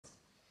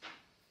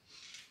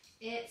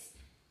It's,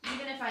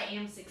 even if I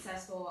am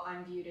successful,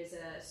 I'm viewed as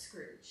a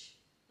Scrooge.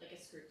 Like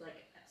a Scrooge, like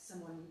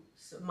someone...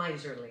 So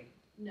miserly.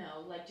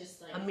 No, like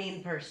just like... A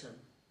mean person.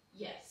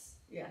 Yes.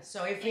 Yeah,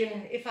 so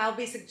if I'll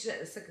be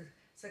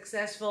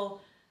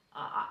successful,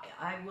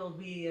 I will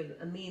be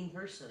a mean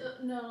person.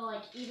 No,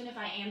 like even if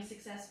I am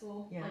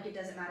successful, like it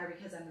doesn't matter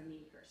because I'm a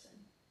mean person.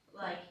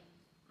 Like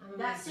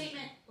that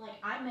statement, like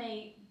I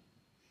may...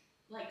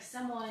 Like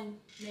someone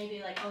may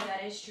be like, oh,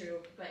 that is true,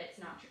 but it's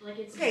not true. Like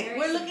it's okay.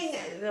 We're looking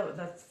at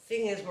the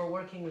thing is we're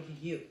working with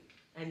you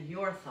and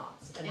your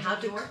thoughts and how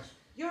to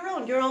your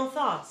own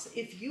thoughts.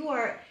 If you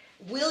are,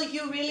 will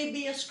you really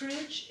be a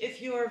Scrooge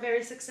if you are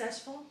very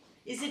successful?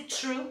 Is it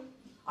true?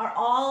 Are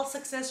all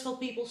successful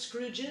people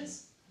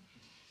Scrooges?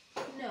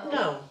 No.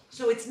 No.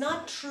 So it's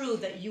not true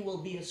that you will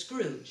be a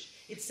Scrooge.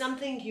 It's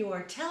something you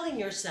are telling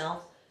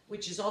yourself,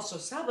 which is also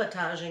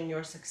sabotaging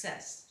your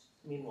success.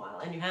 Meanwhile,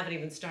 and you haven't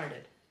even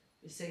started.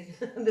 You see,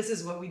 this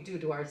is what we do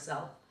to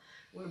ourselves.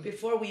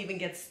 Before we even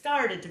get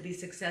started to be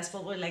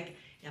successful, we're like,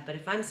 yeah, but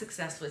if I'm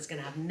successful, it's going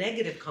to have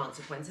negative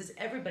consequences.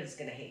 Everybody's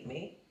going to hate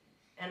me,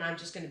 and I'm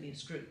just going to be a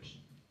Scrooge.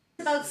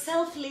 It's about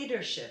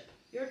self-leadership.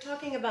 You're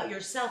talking about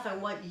yourself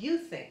and what you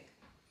think.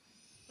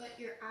 But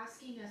you're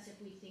asking us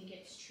if we think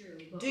it's true.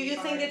 Do you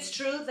think it's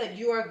true that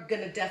you are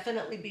going to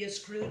definitely be a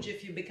Scrooge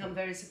if you become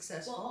very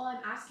successful? Well, all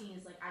I'm asking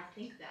is, like, I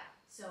think that.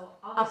 So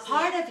a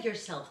part of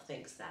yourself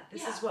thinks that.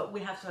 This is what we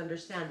have to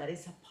understand, that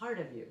it's a part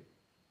of you.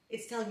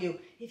 It's telling you,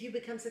 if you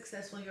become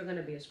successful, you're going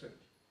to be a Scrooge.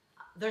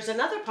 There's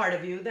another part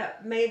of you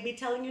that may be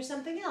telling you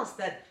something else,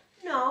 that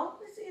no,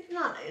 it's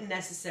not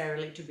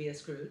necessarily to be a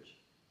Scrooge.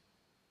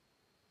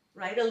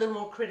 Right? A little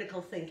more critical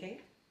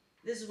thinking.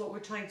 This is what we're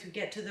trying to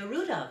get to the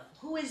root of.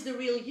 Who is the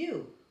real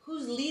you?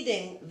 Who's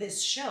leading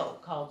this show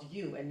called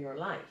You and Your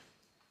Life?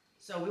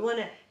 So we want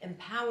to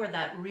empower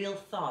that real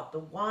thought, the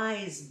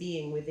wise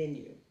being within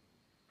you.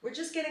 We're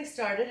just getting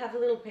started. Have a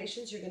little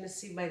patience. You're going to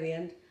see by the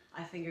end,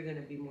 I think you're going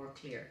to be more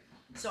clear.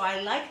 So I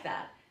like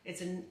that.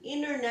 It's an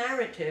inner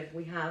narrative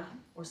we have,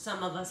 or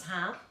some of us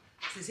have.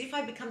 It says, if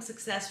I become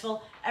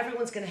successful,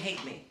 everyone's going to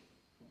hate me.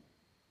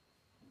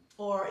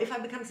 Or if I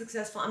become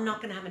successful, I'm not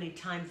going to have any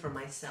time for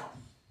myself.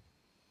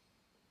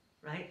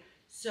 Right?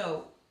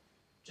 So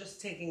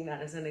just taking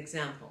that as an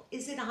example.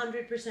 Is it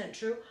 100%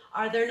 true?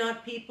 Are there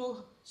not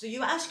people? So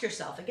you ask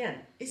yourself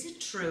again, is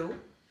it true?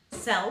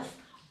 Self.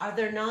 Are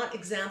there not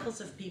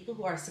examples of people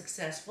who are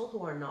successful,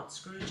 who are not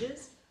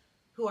Scrooges,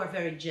 who are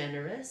very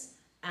generous,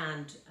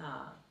 and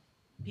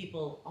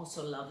people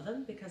also love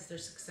them because they're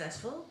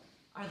successful?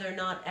 Are there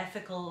not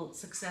ethical,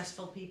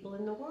 successful people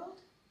in the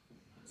world?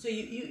 So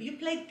you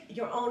play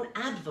your own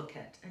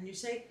advocate and you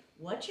say,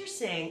 what you're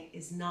saying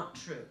is not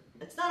true.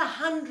 It's not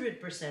 100%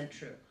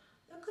 true.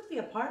 There could be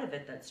a part of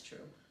it that's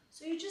true.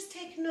 So you just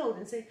take note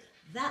and say,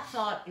 that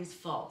thought is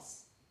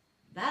false.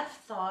 That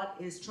thought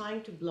is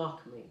trying to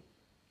block me.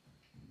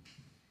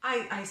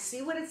 I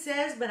see what it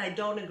says, but I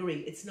don't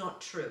agree. It's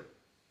not true.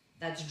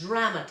 That's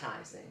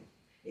dramatizing.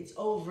 It's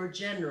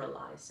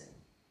overgeneralizing.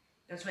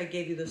 That's why I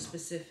gave you the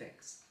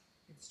specifics.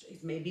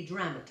 It may be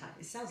dramatized.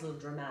 It sounds a little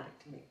dramatic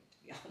to me,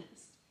 to be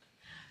honest.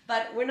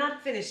 But we're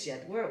not finished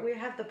yet. We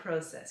have the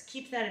process.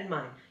 Keep that in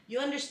mind. You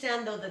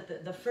understand, though,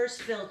 that the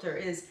first filter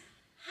is,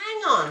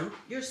 hang on,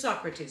 you're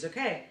Socrates,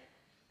 okay?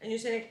 And you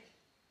say,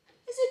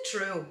 is it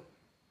true?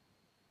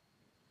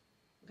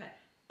 Okay.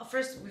 Oh,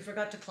 first, we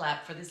forgot to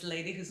clap for this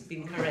lady who's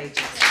been courageous.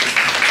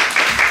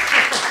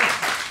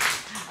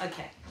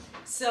 Okay.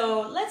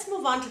 So let's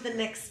move on to the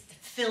next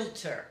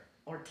filter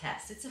or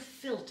test. It's a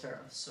filter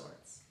of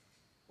sorts.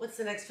 What's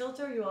the next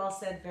filter? You all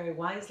said very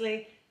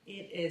wisely,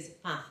 it is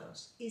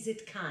pathos. Is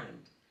it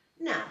kind?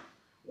 Now,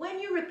 when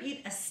you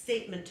repeat a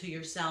statement to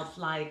yourself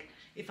like,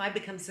 if I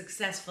become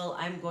successful,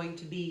 I'm going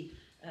to be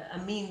a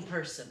mean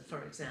person,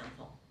 for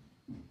example.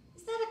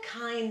 Is that a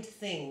kind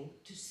thing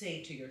to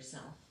say to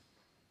yourself?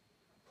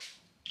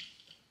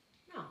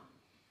 No,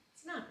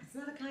 it's not. It's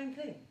not a kind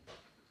thing.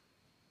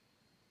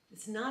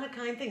 It's not a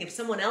kind thing. If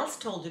someone else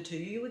told it to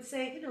you, you would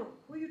say, you know,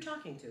 who are you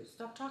talking to?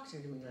 Stop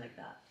talking to me like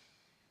that.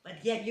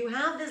 But yet you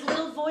have this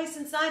little voice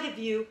inside of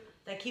you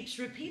that keeps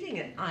repeating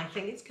it. I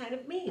think it's kind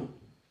of mean.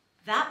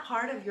 That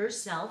part of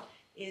yourself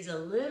is a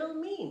little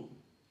mean.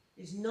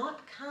 It's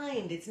not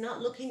kind. It's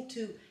not looking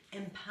to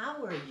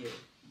empower you.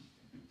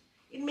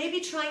 It may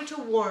be trying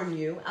to warn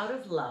you out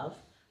of love,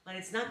 but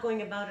it's not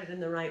going about it in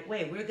the right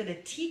way. We're going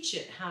to teach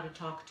it how to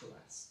talk to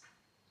us.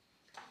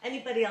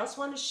 Anybody else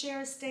want to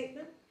share a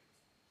statement?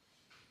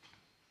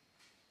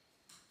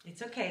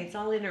 It's okay. It's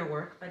all inner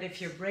work, but if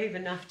you're brave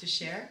enough to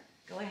share,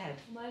 go ahead.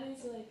 Mine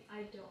is like,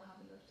 I don't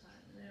have enough time,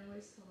 and I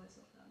always tell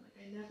myself that. I'm like,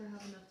 I never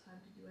have enough time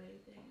to do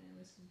anything, and I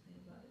always complain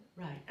about it.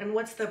 Right. And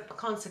what's the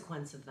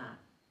consequence of that?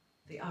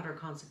 The outer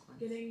consequence?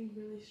 Getting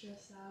really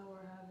stressed out, or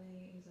having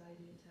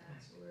anxiety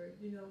attacks, or,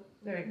 you know,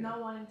 Very not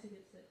good. wanting to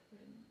get sick,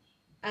 pretty much.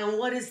 And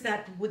what is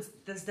that? What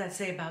does that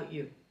say about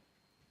you?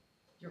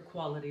 Your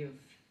quality of...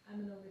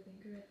 I'm an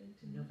overthinker, I think,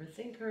 too much. An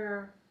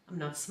overthinker. I'm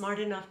not smart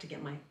enough to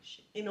get my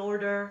shit in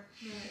order.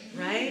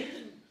 Right?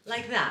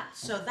 Like that.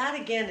 So that,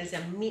 again, is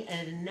a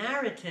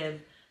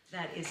narrative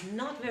that is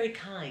not very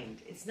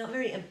kind. It's not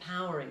very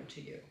empowering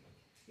to you.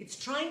 It's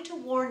trying to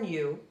warn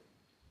you.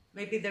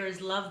 Maybe there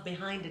is love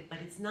behind it, but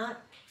it's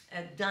not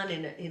done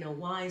in a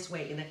wise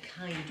way, in a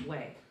kind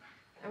way.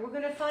 And we're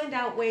going to find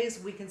out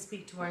ways we can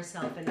speak to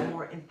ourselves in a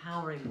more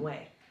empowering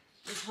way.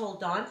 Just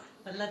hold on,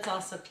 but let's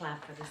also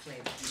clap for this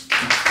lady.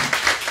 Okay.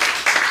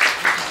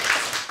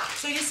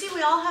 So you see,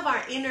 we all have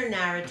our inner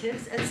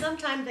narratives, and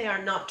sometimes they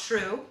are not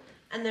true,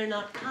 and they're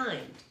not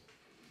kind.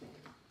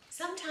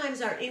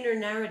 Sometimes our inner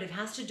narrative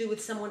has to do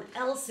with someone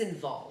else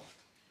involved.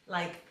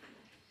 Like,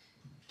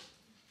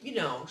 you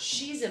know,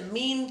 she's a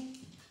mean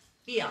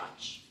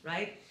biatch,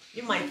 right?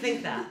 You might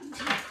think that.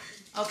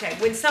 Okay,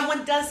 when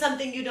someone does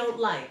something you don't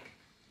like.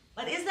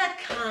 But is that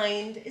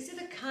kind? Is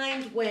it a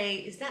kind way?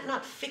 Is that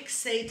not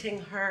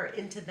fixating her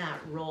into that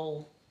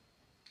role?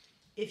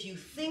 If you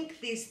think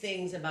these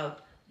things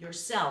about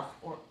yourself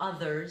or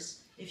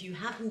others, if you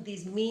have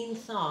these mean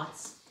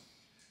thoughts,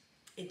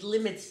 it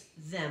limits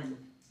them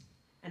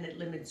and it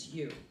limits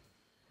you.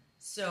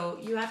 So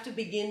you have to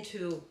begin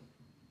to,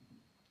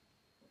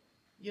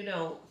 you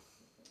know,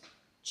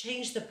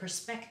 change the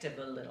perspective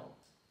a little.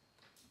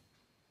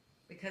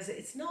 Because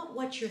it's not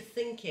what you're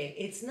thinking,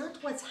 it's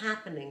not what's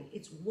happening,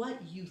 it's what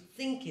you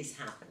think is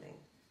happening.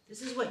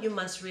 This is what you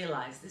must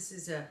realize. This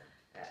is a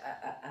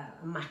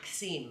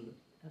maxim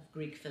of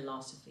Greek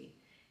philosophy.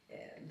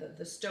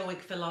 The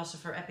Stoic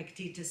philosopher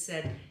Epictetus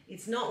said,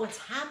 it's not what's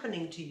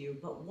happening to you,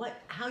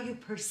 but how you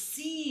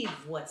perceive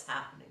what's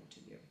happening to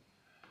you.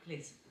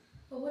 Please.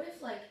 But what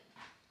if, like,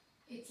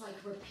 it's like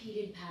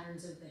repeated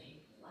patterns of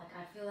behavior? Like,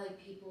 I feel like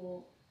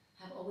people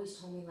have always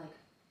told me, like,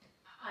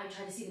 I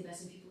try to see the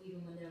best in people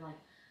even when they're, like,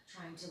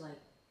 trying to,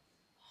 like,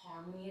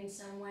 harm me in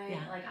some way.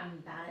 Yeah. Like, I'm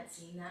bad at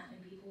seeing that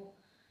in people.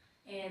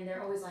 And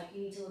they're always like,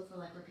 you need to look for,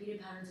 like,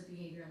 repeated patterns of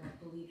behavior and, like,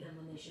 believe them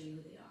when they show you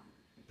who they are.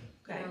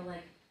 Okay. You know,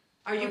 like...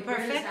 Are you like,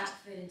 perfect? Where does that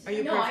fit into? Are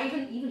you no,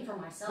 perfect? even for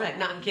myself. Right,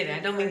 no, I'm kidding. I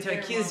don't mean to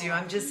accuse you.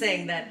 I'm just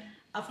saying that,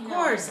 of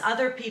course,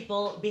 other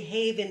people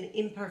behave in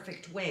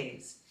imperfect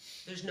ways.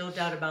 There's no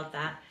doubt about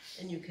that.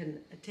 And you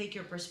can take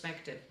your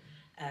perspective,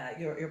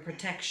 your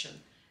protection.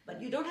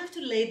 But you don't have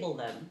to label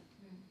them.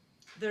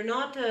 They're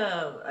not,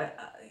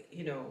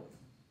 you know,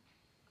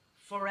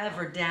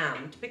 forever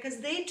damned, because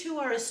they too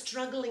are a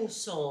struggling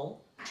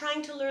soul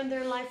trying to learn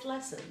their life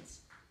lessons.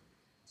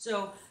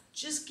 So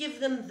just give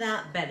them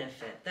that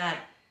benefit,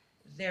 that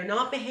they're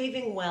not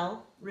behaving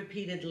well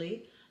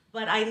repeatedly,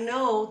 but I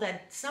know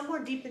that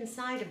somewhere deep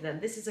inside of them,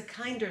 this is a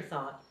kinder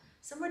thought,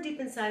 somewhere deep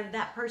inside of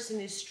that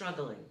person is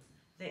struggling.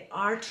 They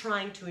are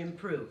trying to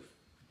improve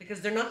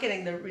because they're not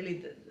getting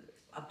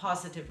a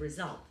positive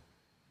result.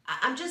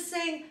 I'm just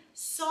saying,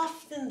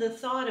 soften the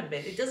thought a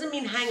bit. It doesn't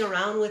mean hang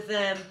around with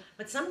them,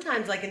 but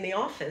sometimes, like in the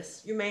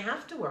office, you may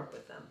have to work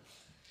with them.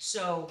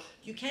 So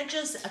you can't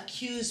just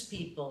accuse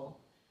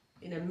people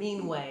in a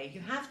mean way.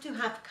 You have to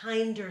have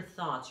kinder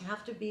thoughts. You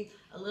have to be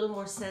a little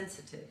more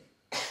sensitive.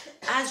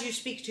 As you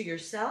speak to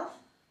yourself,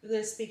 you're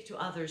going to speak to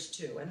others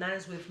too, and that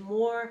is with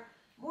more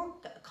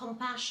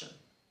compassion.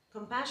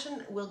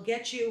 Compassion will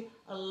get you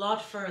a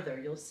lot further,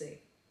 you'll see.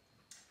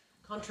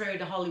 Contrary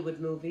to Hollywood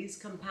movies,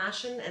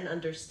 compassion and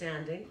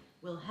understanding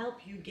will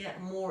help you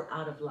get more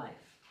out of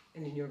life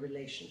and in your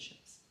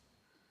relationships.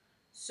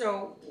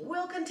 So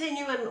we'll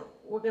continue, and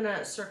we're going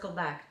to circle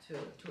back to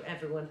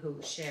everyone who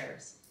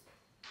shares.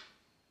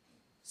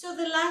 So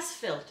the last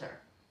filter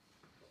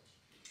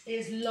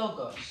is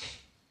logos.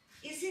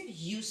 Is it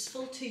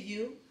useful to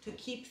you to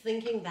keep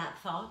thinking that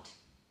thought?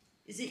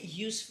 Is it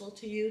useful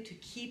to you to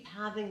keep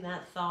having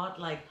that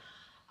thought like,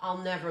 I'll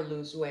never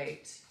lose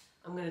weight,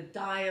 I'm going to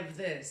die of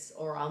this,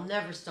 or I'll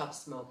never stop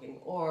smoking,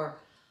 or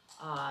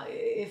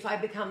if I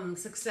become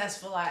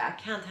successful, I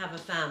can't have a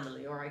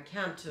family, or I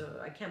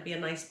can't be a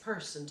nice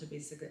person to be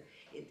successful.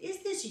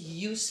 Is this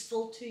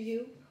useful to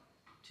you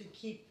to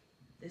keep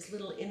this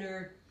little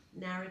inner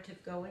narrative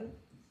going?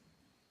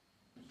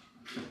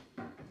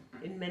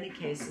 In many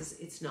cases,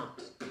 it's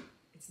not.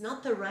 It's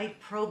not the right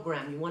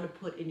program you want to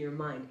put in your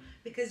mind,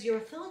 because your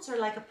thoughts are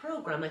like a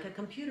program, like a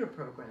computer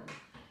program.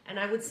 And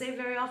I would say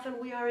very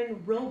often we are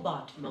in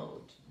robot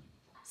mode,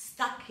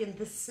 stuck in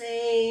the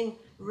same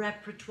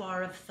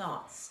repertoire of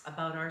thoughts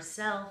about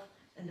ourselves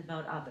and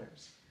about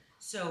others.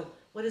 So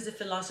what does a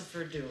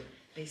philosopher do?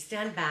 They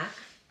stand back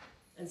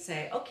and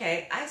say,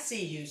 okay, I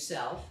see you,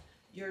 self.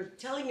 You're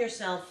telling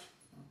yourself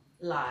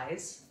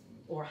lies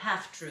or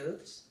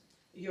half-truths.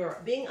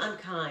 You're being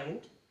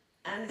unkind,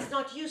 and it's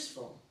not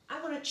useful.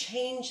 I want to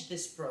change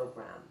this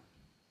program.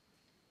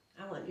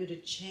 I want you to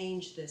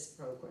change this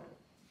program.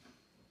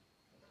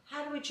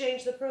 How do we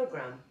change the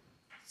program?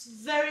 It's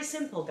very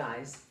simple,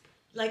 guys.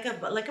 Like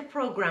a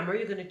programmer,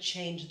 you're going to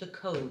change the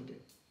code.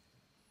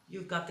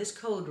 You've got this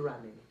code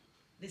running,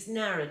 this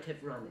narrative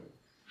running.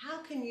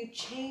 How can you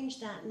change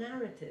that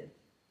narrative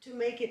to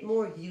make it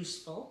more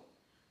useful,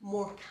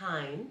 more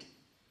kind,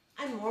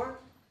 and more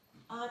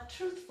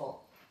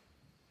truthful?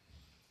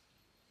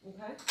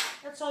 Okay?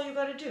 That's all you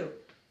got to do.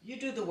 You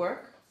do the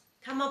work,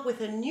 come up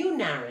with a new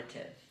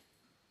narrative,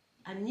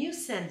 a new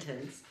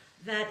sentence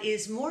that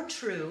is more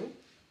true,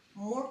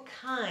 more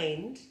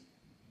kind,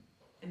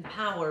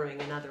 empowering,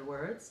 in other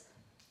words,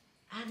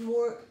 and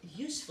more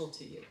useful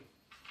to you.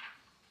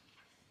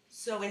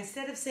 So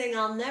instead of saying,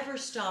 I'll never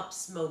stop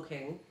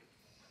smoking,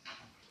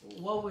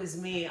 woe is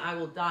me, I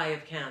will die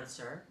of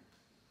cancer,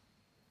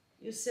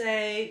 you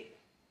say,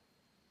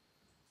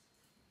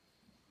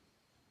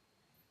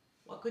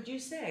 what could you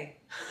say?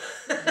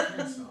 I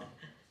can't stop.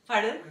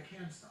 Pardon? I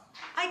can stop.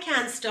 I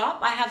can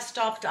stop. I have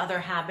stopped other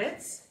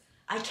habits.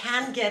 I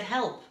can get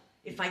help.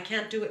 If I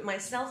can't do it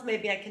myself,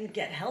 maybe I can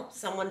get help,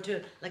 someone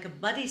to, like a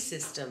buddy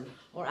system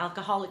or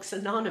Alcoholics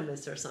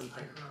Anonymous or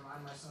something. I can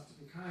remind myself to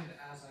be kind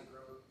as I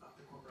grow up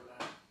the corporate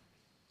ladder.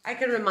 I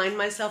can remind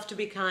myself to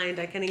be kind.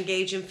 I can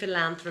engage in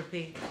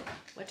philanthropy.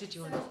 What did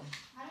you want to say?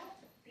 I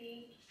don't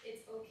think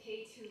it's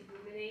okay to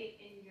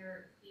ruminate in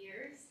your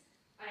fears.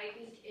 I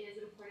think it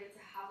is important to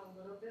have a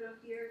little bit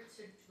of fear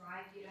to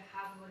drive you to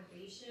have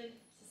motivation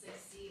to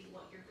succeed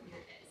what your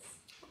fear is.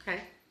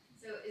 Okay.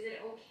 So is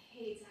it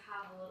okay to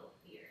have a little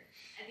fear?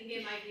 I think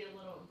it might be a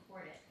little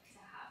important to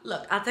have.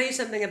 Look, I'll tell you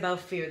something about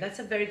fear. That's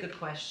a very good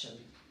question.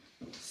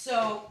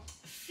 So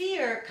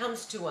fear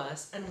comes to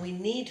us, and we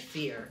need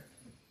fear.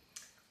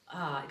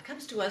 It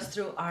comes to us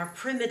through our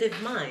primitive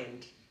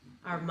mind.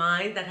 Our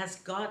mind that has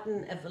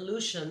gotten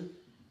evolution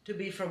to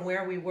be from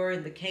where we were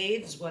in the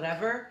caves,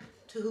 whatever,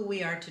 to who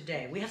we are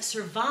today. We have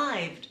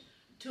survived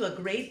to a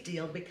great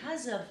deal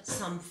because of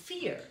some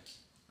fear.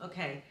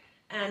 Okay?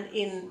 And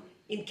in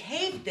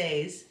cave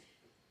days,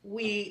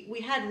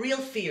 we had real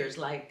fears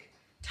like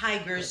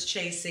tigers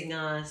chasing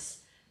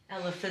us,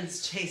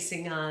 elephants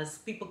chasing us,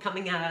 people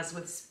coming at us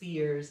with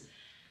spears.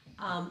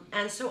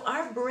 And so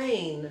our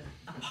brain,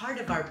 a part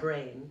of our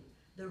brain,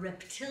 the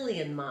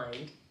reptilian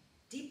mind,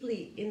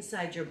 deeply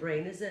inside your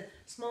brain is a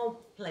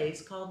small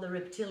place called the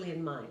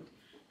reptilian mind.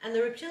 And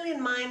the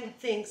reptilian mind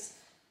thinks,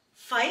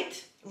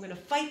 fight, I'm going to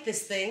fight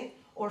this thing,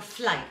 or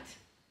flight.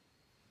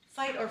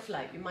 Fight or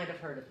flight, you might have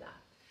heard of that.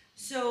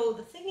 So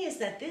the thing is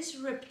that this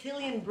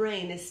reptilian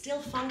brain is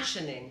still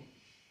functioning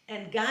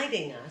and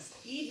guiding us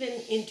even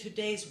in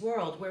today's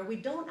world where we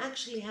don't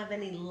actually have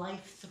any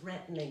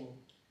life-threatening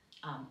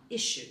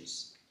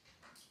issues.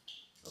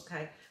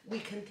 Okay? We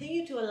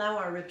continue to allow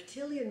our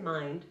reptilian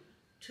mind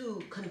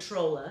to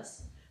control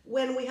us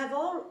when we have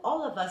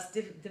all of us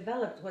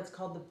developed what's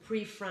called the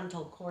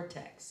prefrontal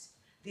cortex,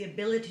 the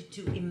ability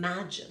to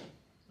imagine,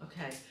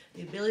 okay?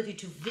 The ability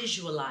to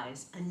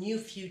visualize a new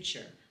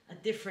future,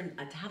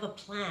 to have a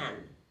plan.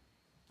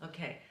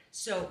 Okay,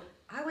 so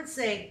I would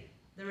say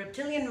the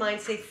reptilian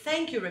mind, say,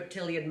 thank you,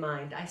 reptilian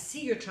mind. I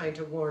see you're trying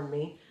to warn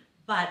me,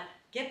 but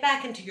get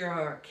back into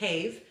your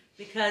cave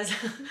because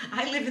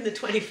I live in the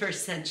 21st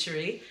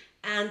century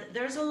and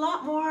there's a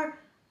lot more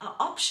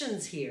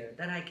options here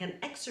that I can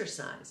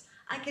exercise.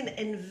 I can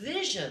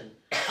envision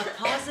a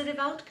positive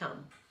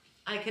outcome.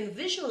 I can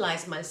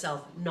visualize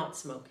myself not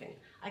smoking.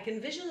 I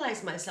can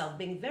visualize myself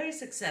being very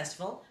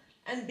successful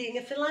and being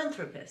a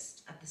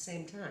philanthropist at the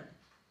same time.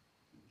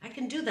 I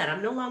can do that.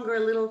 I'm no longer a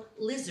little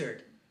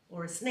lizard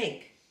or a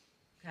snake.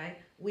 Okay?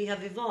 We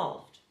have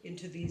evolved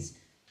into these,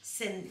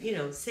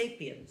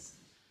 sapiens.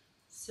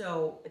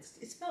 So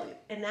it's about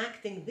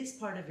enacting this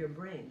part of your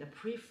brain, the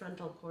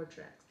prefrontal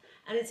cortex.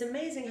 And it's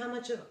amazing how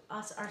much of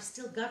us are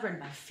still governed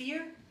by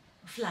fear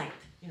or flight.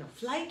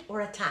 Flight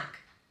or attack.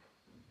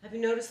 Have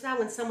you noticed that?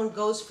 When someone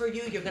goes for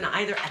you, you're going to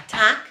either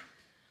attack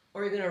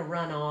or you're going to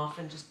run off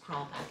and just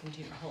crawl back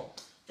into your hole.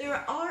 There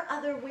are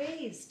other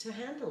ways to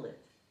handle it,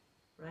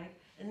 right?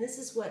 And this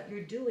is what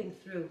you're doing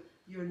through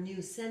your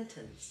new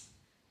sentence.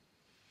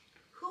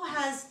 Who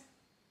has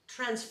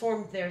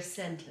transformed their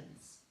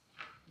sentence,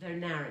 their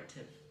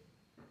narrative?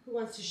 Who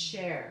wants to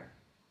share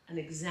an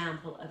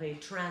example of a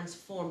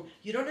transformed?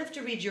 You don't have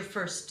to read your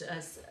first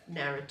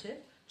narrative,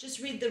 just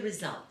read the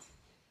result.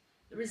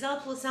 The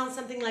result will sound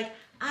something like,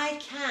 I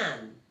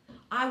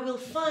will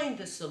find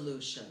the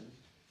solution.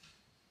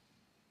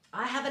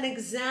 I have an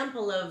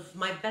example of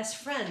my best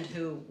friend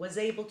who was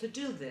able to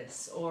do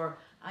this, or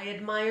I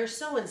admire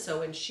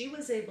so-and-so and she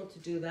was able to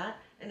do that,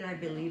 and I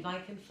believe I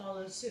can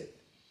follow suit.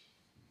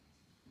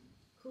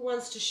 Who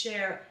wants to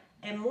share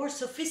a more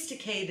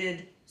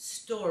sophisticated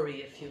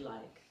story, if you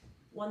like?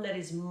 One that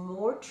is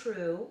more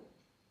true,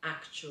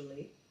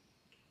 actually,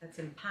 that's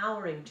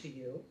empowering to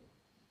you,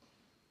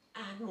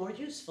 and more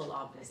useful,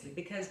 obviously,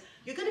 because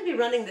you're going to be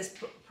running this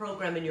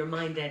program in your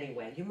mind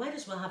anyway. You might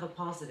as well have a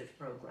positive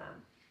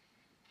program.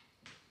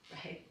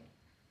 Right?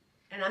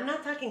 And I'm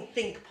not talking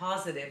think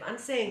positive. I'm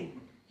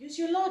saying use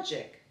your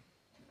logic.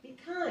 Be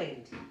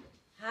kind.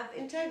 Have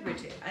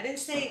integrity. I didn't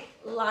say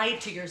lie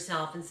to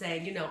yourself and say,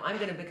 I'm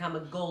going to become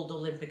a gold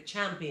Olympic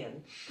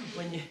champion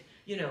when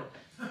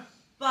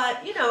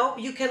But,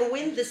 you can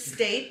win the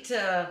state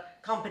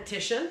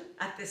competition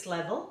at this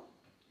level.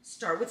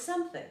 Start with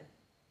something.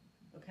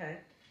 Okay?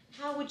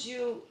 How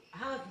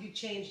have you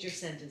changed your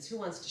sentence? Who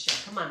wants to share?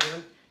 Come on,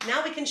 everyone.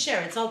 Now we can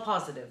share. It's all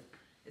positive.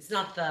 It's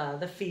not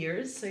the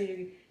fears, so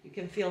you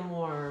can feel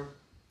more,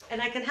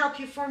 and I can help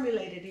you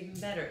formulate it even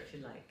better if you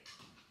like.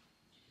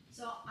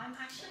 So I'm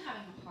actually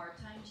having a hard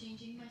time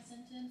changing my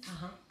sentence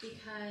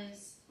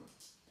because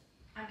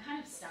I'm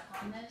kind of stuck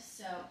on this.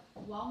 So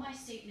while my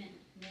statement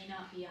may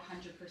not be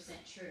 100%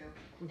 true,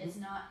 it's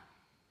not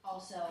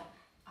also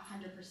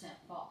 100%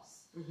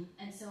 false.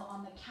 And so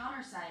on the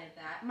counter side of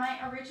that,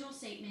 my original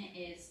statement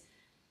is,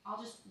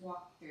 I'll just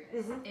walk through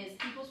this, is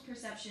people's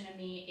perception of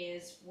me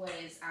is what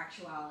is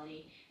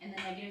actuality, and the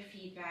negative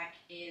feedback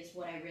is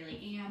what I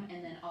really am,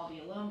 and then I'll be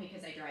alone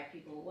because I drive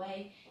people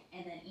away,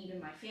 and then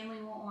even my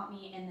family won't want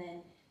me, and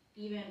then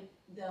even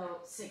though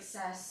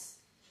success,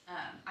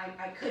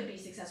 I could be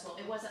successful,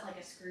 it wasn't like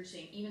a Scrooge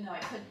thing, even though I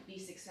could be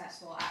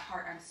successful, at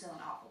heart I'm still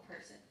an awful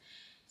person.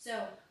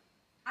 So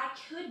I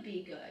could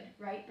be good,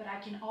 right, but I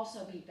can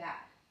also be bad,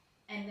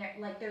 and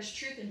there's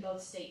truth in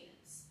both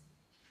statements.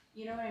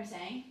 You know what I'm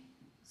saying?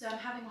 So I'm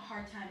having a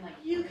hard time, like...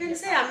 You can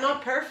say, I'm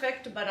not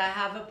perfect, but I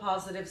have a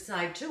positive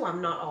side too.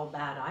 I'm not all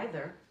bad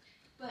either.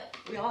 But...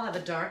 we all have a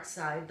dark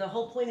side. The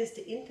whole point is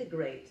to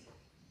integrate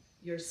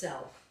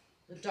yourself.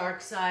 The dark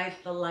side,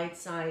 the light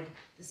side.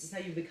 This is how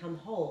you become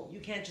whole.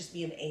 You can't just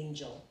be an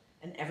angel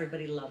and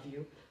everybody love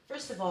you.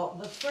 First of all,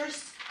 the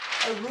first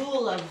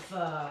rule of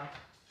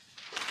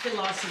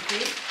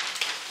philosophy...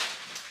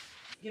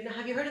 You know,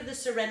 have you heard of the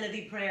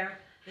serenity prayer?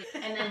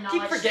 And then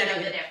knowledge to know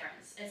the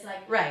difference. It's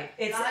like, right.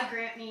 It's God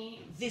grant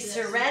me the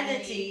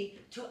serenity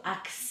to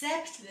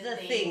accept the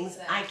things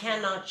I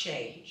cannot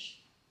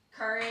change.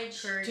 Courage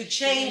to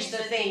change the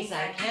things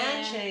I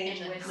can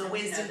change, and the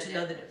wisdom to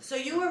know the difference. So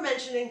you were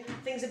mentioning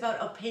things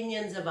about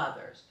opinions of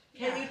others.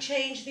 Can you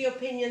change the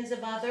opinions of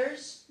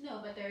others? No,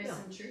 but there is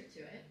some truth to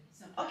it.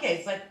 Sometimes.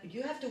 Okay, but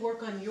you have to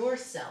work on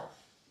yourself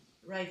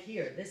right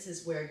here. This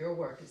is where your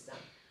work is done.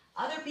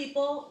 Other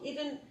people,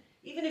 even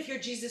if you're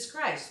Jesus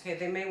Christ, okay,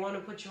 they may want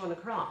to put you on a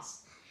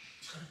cross.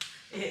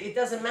 It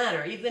doesn't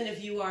matter. Even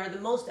if you are the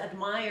most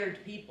admired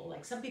people,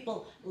 like some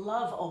people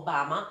love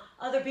Obama,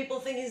 other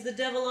people think he's the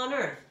devil on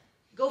earth.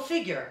 Go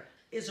figure.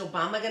 Is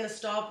Obama going to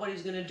stop what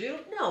he's going to do?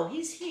 No, he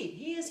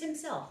is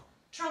himself.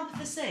 Trump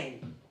the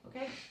same.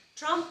 Okay?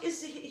 Trump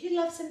he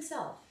loves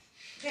himself.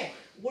 Okay,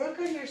 work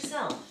on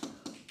yourself.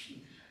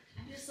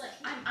 I'm just like,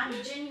 I'm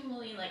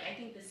genuinely like, I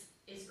think this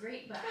is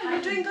great, but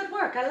you're doing good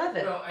work. I love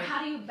it. Well,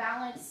 how do you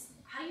balance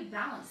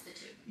the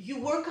two? You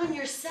work on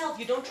yourself.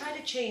 You don't try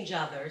to change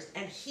others.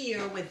 And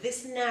here, with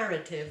this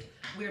narrative,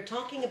 we're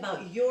talking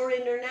about your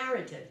inner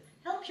narrative.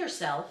 Help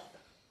yourself.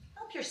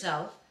 Help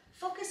yourself.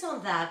 Focus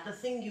on that, the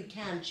thing you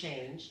can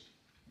change.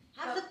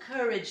 Have the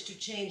courage to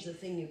change the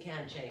thing you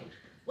can change.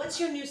 What's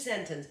your new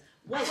sentence?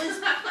 What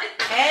was...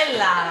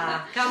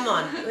 Ella, come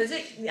on.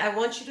 I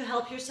want you to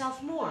help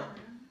yourself more.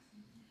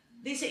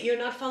 You're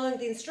not following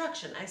the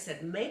instruction. I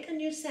said, make a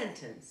new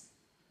sentence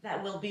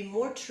that will be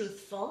more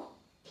truthful.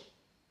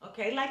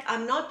 Okay, like,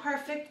 I'm not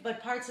perfect,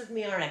 but parts of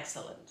me are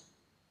excellent.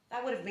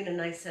 That would have been a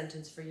nice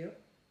sentence for you.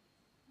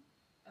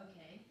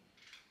 Okay.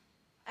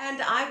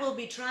 And I will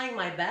be trying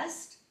my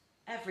best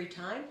every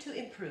time to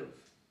improve.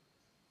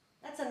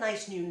 That's a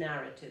nice new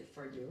narrative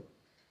for you.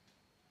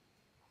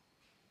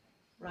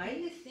 Right?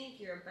 Do you think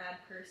you're a bad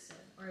person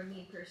or a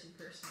mean person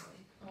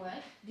personally?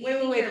 What?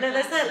 Wait.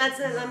 Let's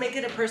not make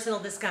it a personal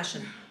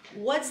discussion.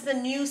 What's the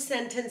new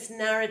sentence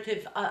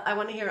narrative? I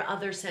want to hear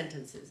other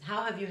sentences.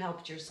 How have you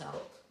helped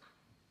yourself?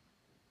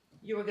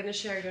 You were going to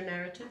share your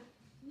narrative?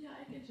 Yeah,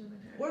 I can share my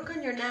narrative. Work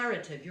on your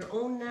narrative, your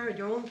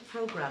own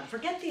program.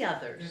 Forget the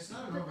others. It's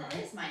not But overnight.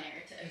 that is my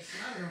narrative. It's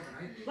not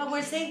overnight. But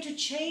we're saying to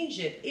change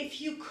it.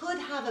 If you could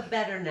have a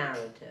better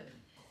narrative,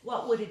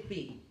 what would it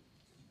be?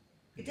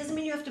 It doesn't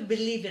mean you have to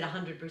believe it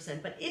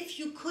 100%, but if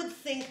you could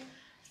think,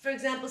 for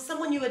example,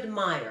 someone you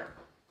admire,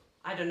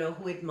 I don't know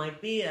who it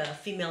might be, a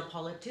female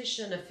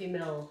politician, a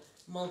female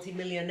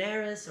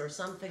multimillionaires or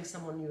something,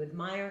 someone you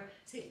admire,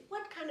 say,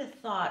 what kind of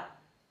thought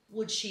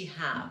would she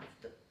have?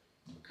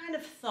 What kind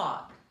of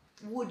thought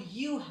would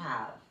you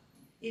have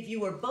if you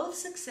were both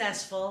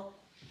successful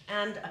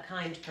and a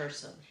kind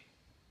person?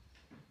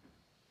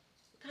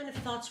 What kind of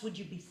thoughts would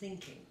you be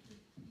thinking?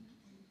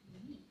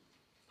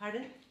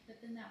 Pardon?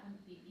 But then that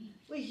wouldn't be me.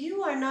 Well,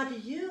 you are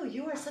not you.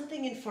 You are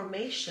something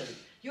information.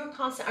 You're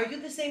constant. Are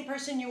you the same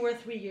person you were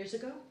 3 years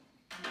ago?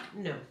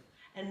 No.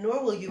 And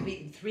nor will you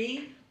be in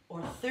 3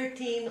 or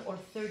 13 or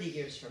 30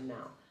 years from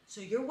now.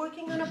 So you're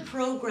working on a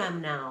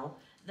program now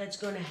that's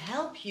going to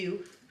help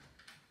you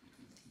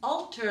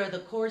alter the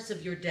course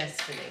of your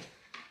destiny.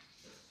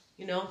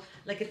 You know,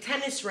 like a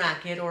tennis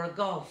racket or a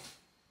golf.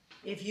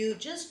 If you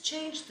just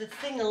change the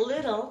thing a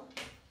little,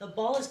 the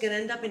ball is going to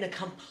end up in a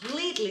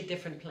completely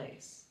different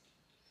place.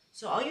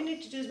 So all you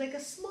need to do is make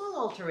a small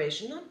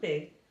alteration, not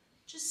big.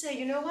 Just say,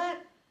 you know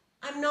what?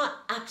 I'm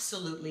not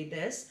absolutely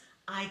this.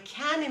 I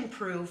can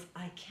improve,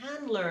 I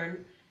can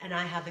learn, and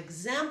I have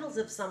examples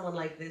of someone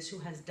like this who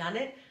has done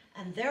it,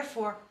 and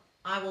therefore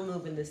I will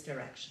move in this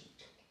direction.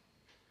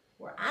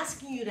 We're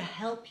asking you to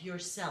help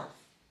yourself.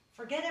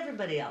 Forget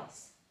everybody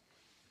else.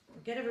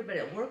 Forget everybody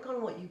else. Work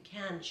on what you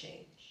can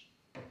change.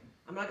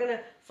 I'm not going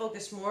to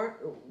focus more.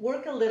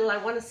 Work a little. I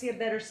want to see a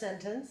better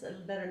sentence, a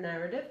better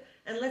narrative,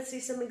 and let's see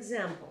some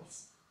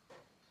examples.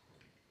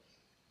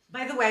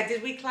 By the way,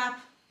 did we clap?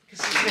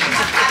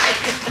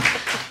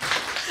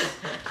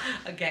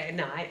 Okay,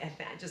 no, I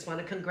just want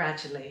to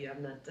congratulate you.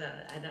 I'm not,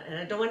 and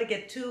I don't want to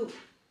get too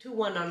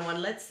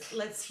one-on-one.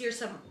 Let's hear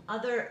some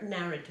other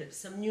narratives,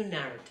 some new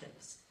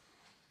narratives.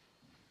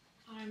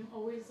 I'm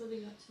always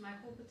living up to my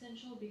full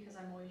potential because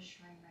I'm always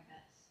trying my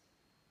best.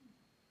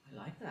 I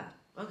like that.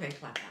 Okay,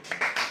 clap that.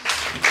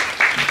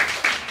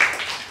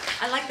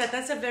 I like that.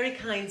 That's a very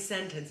kind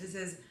sentence. It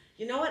says,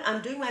 you know what?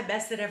 I'm doing my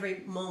best at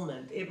every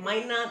moment. It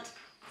might not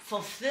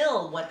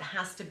fulfill what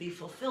has to be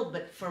fulfilled,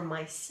 but for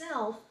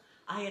myself,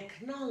 I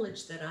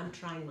acknowledge that I'm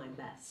trying my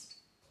best.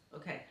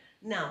 Okay.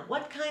 Now,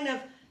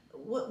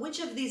 which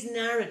of these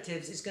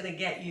narratives is going to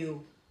get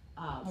you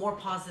more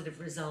positive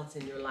results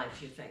in your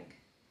life, you think?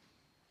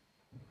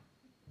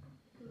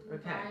 The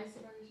revised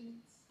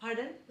versions.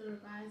 Pardon? The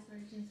revised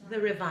versions. The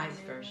revised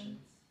versions.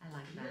 I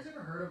like You that. guys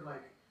ever heard of,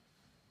 like,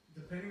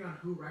 depending on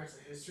who writes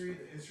the history's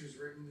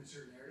written in a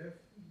certain narrative?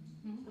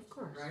 Of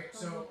course. Right?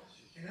 So,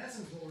 in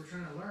essence, what we're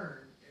trying to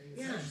learn in this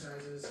Yeah.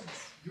 exercise is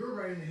you're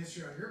writing the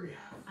history on your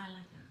behalf. I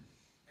like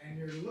that. And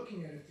you're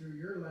looking at it through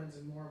your lens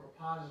in more of a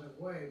positive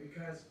way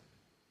because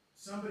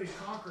somebody's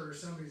conqueror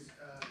is somebody's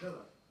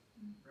villain.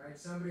 Right?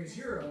 Somebody's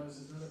hero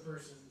is another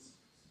person's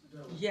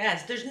villain.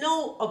 Yes, there's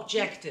no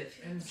objective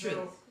And truth.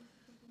 so,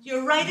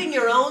 You're writing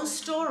your own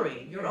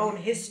story, your own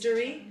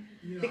history.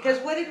 you know, Because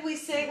what did we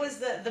say was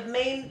the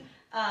main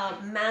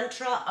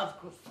mantra of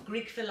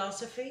Greek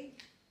philosophy?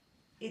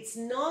 It's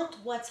not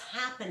what's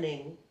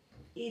happening,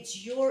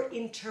 it's your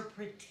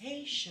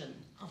interpretation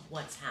of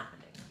what's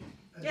happening.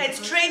 Yeah,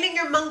 it's training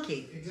your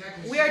monkey.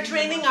 Exactly. We are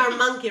training our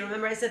monkey.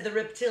 Remember I said the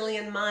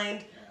reptilian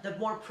mind, the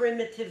more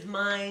primitive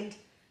mind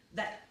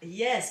that,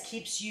 yes,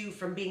 keeps you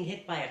from being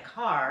hit by a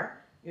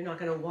car. You're not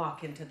going to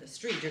walk into the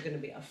street. You're going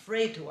to be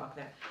afraid to walk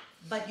there.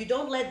 But you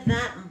don't let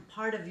that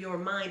part of your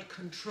mind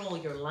control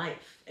your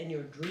life and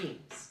your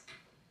dreams.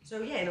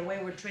 So yeah, in a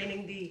way, we're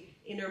training the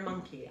inner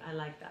monkey. I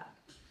like that.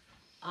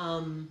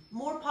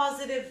 More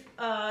positive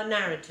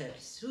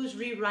narratives. Who's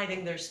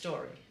rewriting their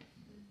story?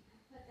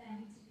 But that I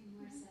need to be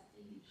more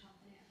accepting and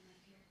confident of my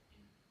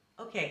character.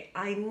 Okay,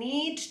 I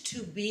need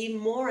to be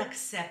more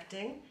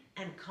accepting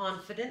and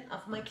confident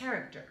of my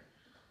character.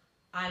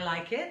 I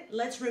like it.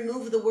 Let's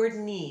remove the word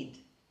need.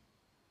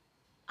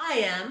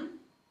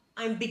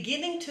 I'm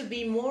beginning to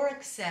be more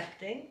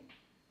accepting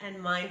and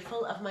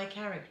mindful of my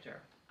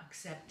character.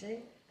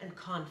 Accepting and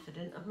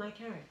confident of my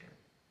character.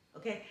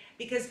 Okay?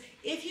 Because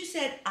if you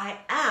said I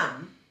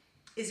am,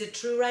 is it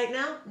true right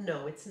now?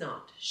 No, it's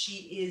not.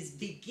 She's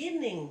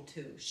beginning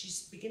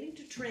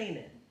to train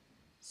it.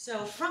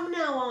 So from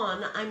now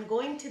on, I'm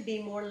going to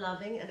be more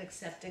loving and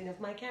accepting of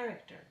my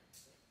character.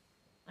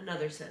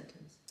 Another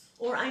sentence.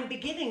 Or I'm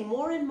beginning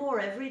more and more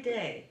every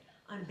day.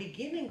 I'm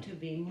beginning to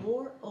be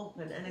more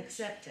open and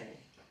accepting.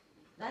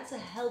 That's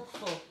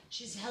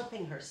she's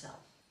helping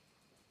herself.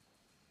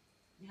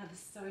 You have a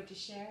story to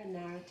share, a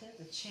narrative,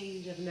 a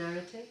change of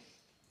narrative?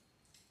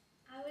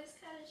 I was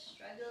kind of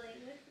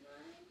struggling with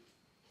mine.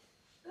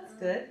 That's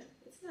good.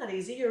 It's not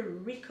easy. You're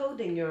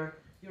recoding your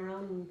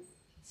own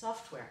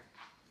software.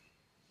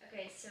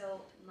 Okay,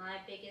 so my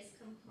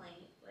biggest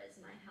complaint was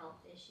my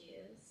health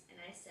issues, and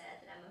I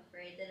said that I'm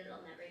afraid that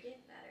it'll never get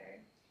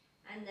better.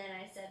 And then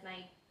I said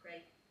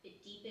the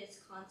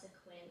deepest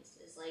consequence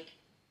is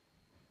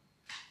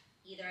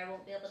either I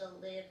won't be able to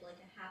live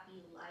a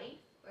happy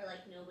life, or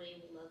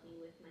nobody will love me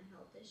with my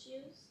health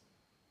issues.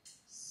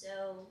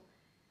 So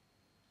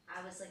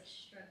I was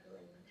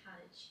struggling with how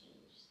to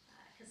change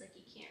that, because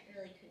you can't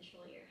really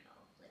control your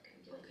health.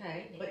 I'm doing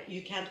Okay, but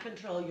you can't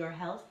control your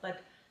health,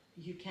 but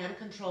you can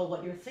control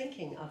what you're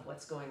thinking of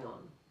what's going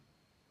on.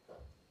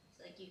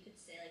 So you could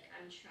say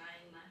I'm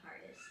trying my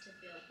hardest to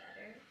feel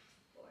better,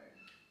 or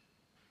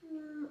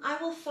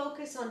I will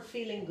focus on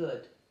feeling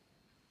good.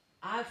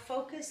 I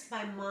focus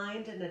my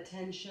mind and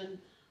attention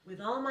with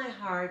all my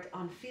heart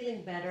on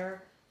feeling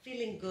better,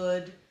 feeling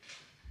good,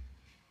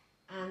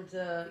 and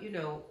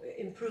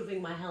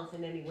improving my health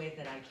in any way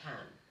that I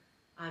can.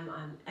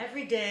 I'm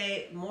every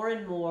day more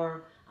and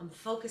more. I'm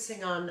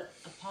focusing on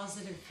a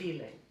positive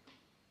feeling.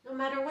 No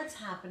matter what's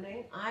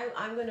happening,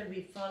 I'm going to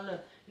be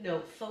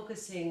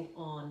focusing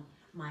on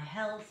my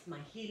health, my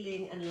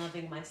healing, and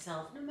loving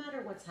myself, no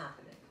matter what's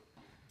happening.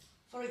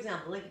 For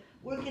example,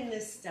 work in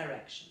this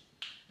direction.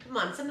 Come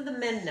on, some of the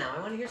men now. I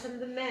want to hear some of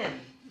the men.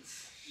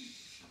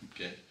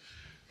 Okay.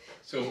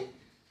 So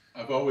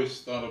I've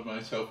always thought of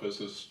myself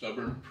as a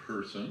stubborn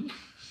person.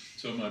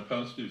 So my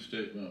positive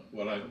statement,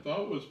 what I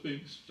thought was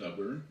being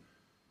stubborn,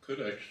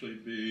 could actually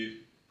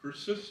be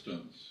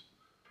persistence,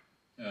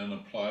 and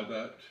apply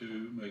that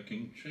to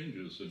making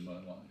changes in my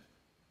life.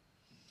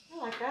 I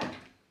like that.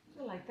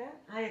 I like that.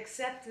 I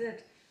accept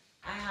that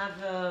I have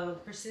a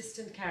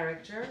persistent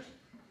character,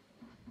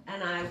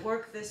 and I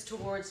work this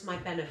towards my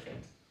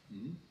benefit.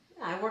 Mm-hmm.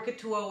 Yeah, I work it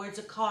towards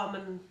a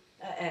common,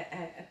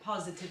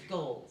 positive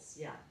goals.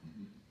 Yeah.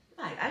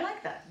 Mm-hmm. Right. I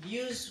like that.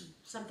 Use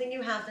something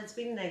you have that's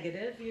been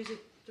negative. Use it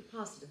to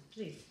positive.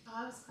 Please.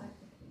 I was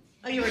clapping.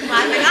 Oh, you were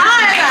clapping.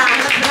 Ah,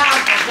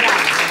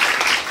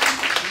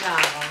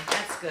 bravo.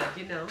 That's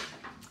good.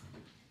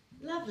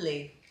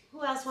 Lovely.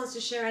 Who else wants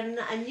to share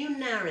a new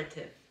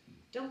narrative?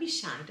 Don't be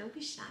shy. Don't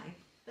be shy.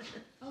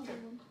 I'll do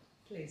one.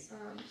 Please.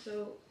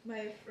 So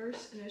my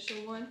first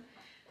initial one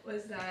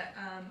was that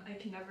I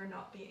can never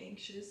not be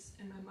anxious,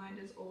 and my mind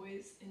is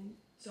always in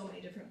so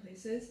many different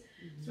places.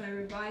 Mm-hmm. So my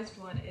revised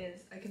one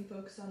is I can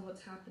focus on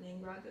what's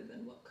happening rather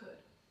than what could.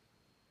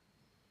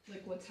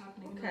 Like what's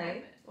happening in the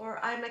moment. Or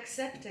I'm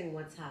accepting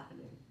what's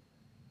happening.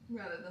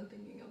 Rather than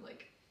thinking of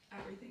like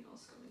everything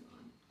else going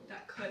on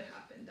that could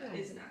happen that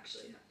isn't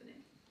actually happening.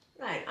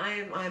 Right.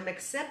 I'm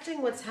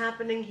accepting what's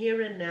happening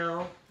here and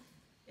now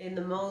in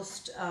the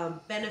most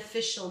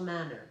beneficial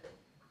manner.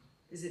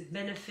 Is it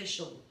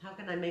beneficial? How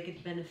can I make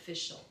it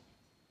beneficial?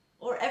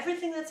 Or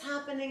everything that's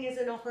happening is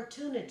an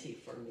opportunity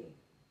for me.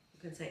 You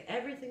can say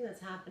everything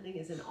that's happening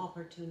is an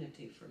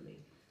opportunity for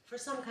me. For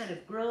some kind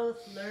of growth,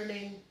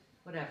 learning,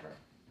 whatever.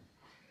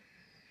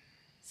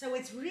 So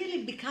it's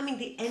really becoming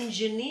the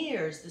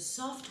engineers, the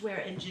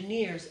software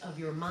engineers of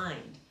your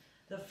mind.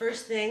 The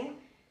first thing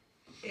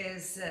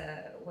is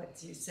what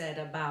you said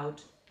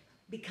about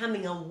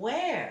becoming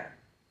aware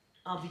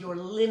of your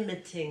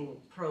limiting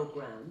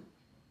program.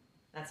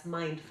 That's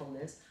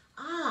mindfulness.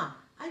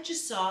 I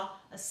just saw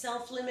a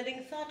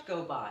self-limiting thought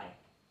go by.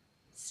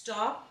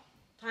 Stop,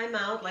 time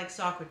out, like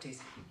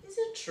Socrates. Is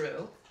it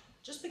true?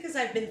 Just because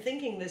I've been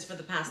thinking this for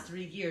the past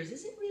 3 years,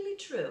 is it really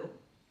true?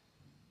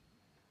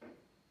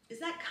 Is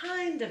that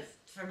kind of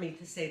for me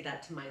to say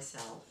that to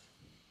myself?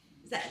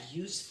 Is that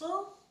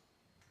useful?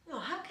 No,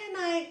 how can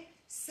I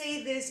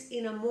say this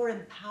in a more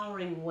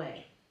empowering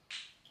way?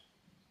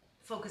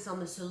 Focus on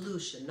the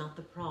solution, not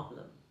the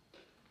problem.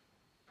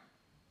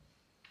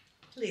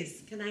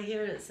 Please, can I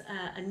hear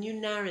a new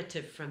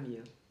narrative from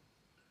you?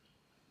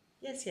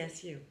 Yes,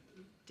 you.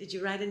 Did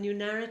you write a new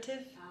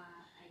narrative?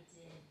 I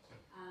did.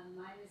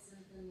 Mine is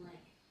something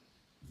like,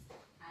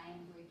 I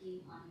am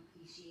working on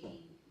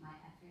appreciating my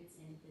efforts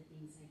and the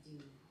things I do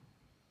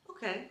now.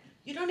 Okay.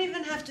 You don't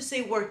even have to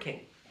say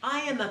working. I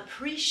am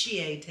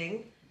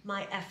appreciating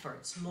my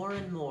efforts more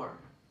and more.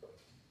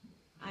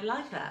 I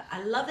like that.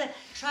 I love that.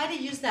 Try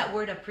to use that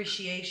word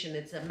appreciation.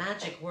 It's a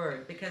magic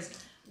word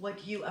because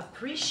what you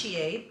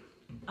appreciate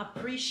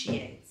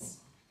appreciates.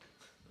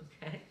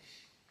 Okay?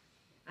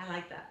 I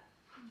like that.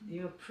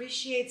 You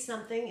appreciate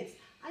something. It's,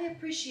 I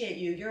appreciate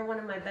you. You're one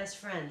of my best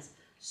friends.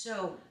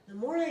 So the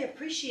more I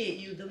appreciate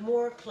you, the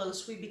more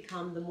close we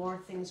become, the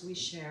more things we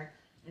share,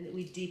 and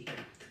we deepen.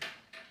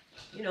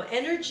 You know,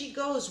 energy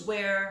goes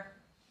where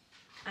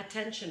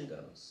attention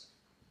goes.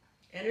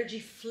 Energy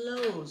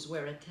flows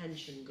where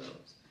attention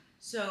goes.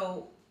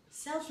 So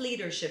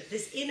self-leadership,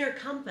 this inner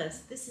compass,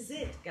 this is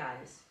it,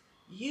 guys.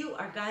 You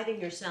are guiding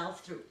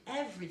yourself through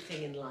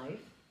everything in life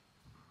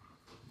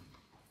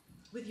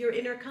with your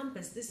inner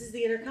compass. This is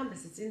the inner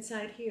compass. It's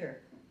inside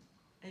here.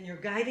 And you're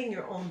guiding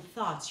your own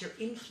thoughts. You're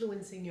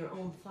influencing your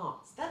own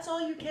thoughts. That's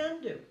all you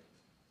can do.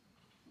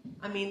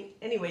 I mean,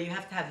 anyway, you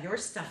have to have your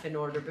stuff in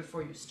order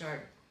before you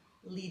start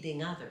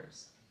leading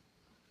others.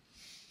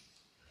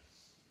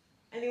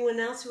 Anyone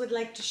else who would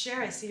like to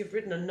share? I see you've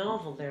written a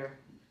novel there.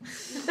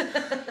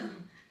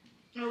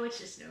 Oh, it's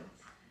just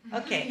notes.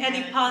 Okay,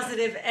 any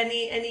positive,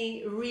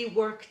 any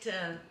reworked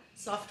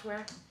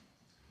software?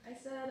 I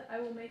said I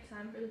will make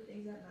time for the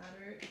things that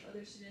matter. If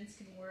other students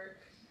can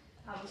work,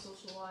 have a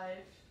social life,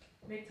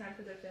 make time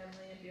for their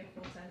family, and be a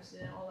full-time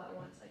student all at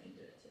once, I can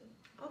do it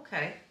too.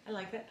 Okay, I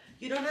like that.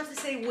 You don't have to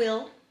say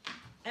will.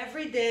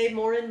 Every day,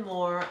 more and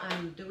more,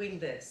 I'm doing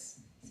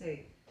this.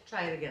 Say,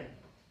 try it again.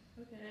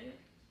 Okay.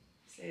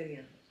 Say it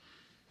again.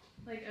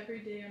 Like every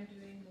day I'm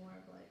doing more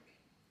of like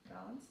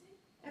balancing?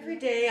 Every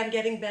day I'm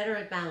getting better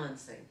at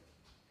balancing.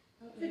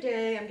 Okay. Every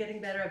day I'm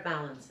getting better at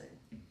balancing.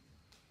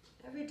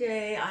 Every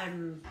day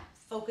I'm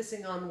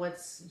focusing on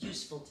what's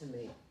useful to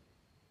me.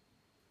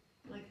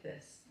 Like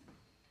this.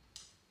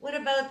 What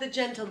about the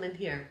gentleman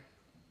here?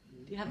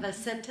 Do you have a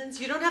sentence?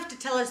 You don't have to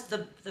tell us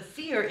the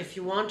fear if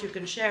you want, you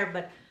can share,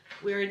 but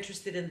we're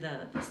interested in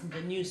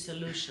the new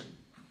solution.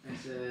 I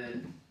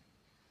said,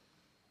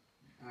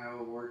 I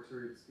will work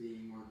towards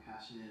being more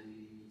passionate and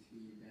leading me to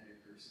be a better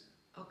person.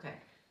 Okay.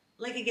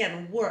 Like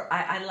again, work.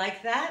 I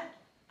like that.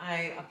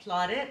 I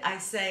applaud it. I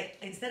say,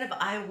 instead of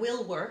I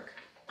will work,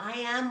 I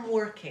am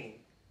working.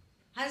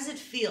 How does it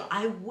feel?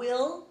 I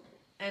will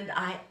and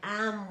I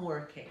am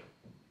working.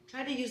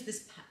 Try to use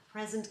this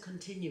present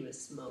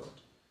continuous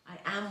mode. I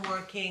am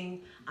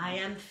working, I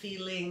am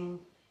feeling,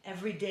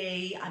 every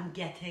day I'm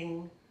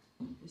getting.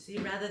 You see,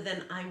 rather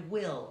than I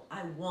will,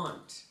 I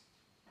want.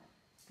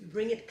 You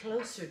bring it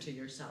closer to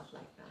yourself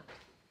like that.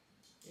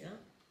 Yeah?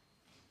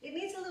 It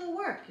needs a little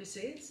work, you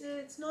see.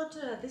 It's not,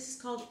 this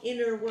is called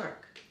inner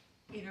work.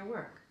 Inner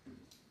work.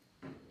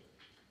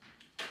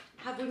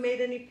 Have we made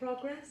any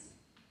progress?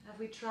 Have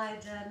we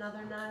tried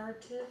another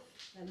narrative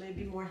that may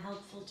be more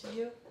helpful to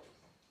you?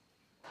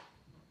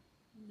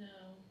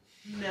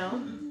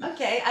 No?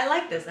 Okay, I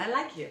like this. I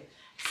like you.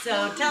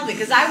 So tell me,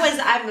 because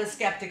I'm a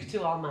skeptic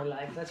too all my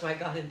life. That's why I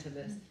got into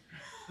this.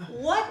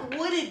 What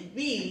would it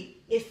be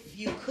if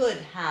you could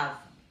have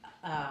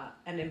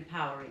an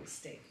empowering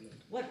statement?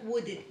 What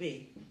would it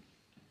be?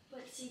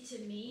 But see, to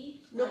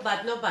me, No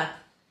but.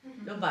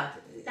 No,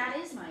 but That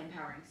is my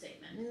empowering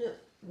statement. no,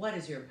 what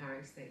is your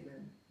empowering statement?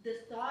 The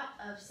thought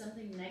of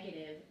something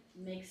negative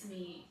makes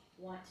me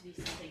want to be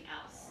something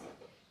else.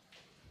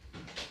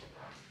 Does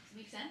it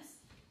make sense?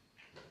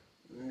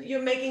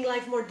 You're making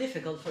life more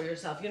difficult for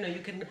yourself. You know, you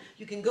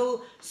can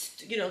go,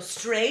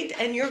 straight,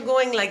 and you're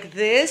going like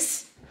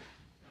this,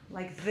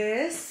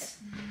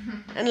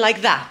 and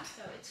like that.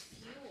 So it's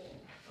fuel.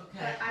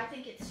 Okay. But I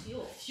think it's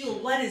fuel. Fuel.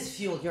 What is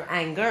fuel? Your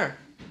anger.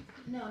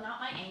 No, not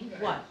my anger.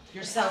 What?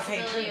 Your The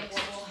self-hatred. possibility of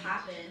what will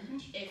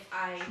happen if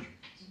I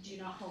do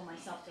not hold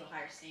myself to a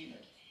higher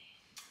standard.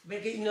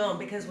 No,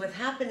 because what's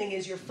happening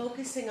is you're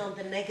focusing on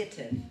the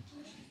negative.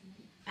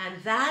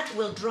 And that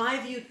will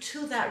drive you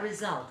to that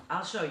result.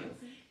 I'll show you.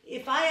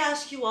 If I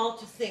ask you all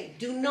to think,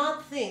 do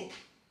not think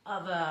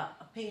of a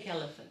pink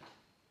elephant.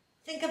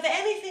 Think of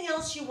anything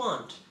else you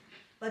want.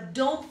 But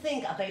don't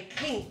think of a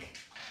pink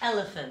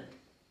elephant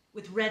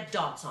with red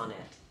dots on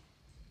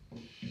it.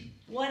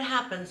 What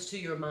happens to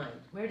your mind?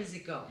 Where does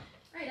it go?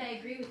 Right, I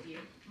agree with you.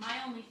 My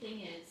only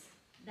thing is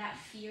that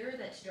fear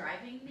that's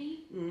driving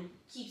me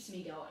keeps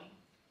me going.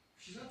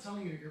 She's not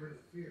telling you to get rid of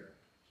the fear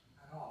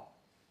at all.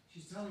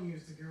 She's telling you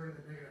to get rid of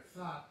the negative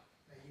thought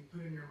that you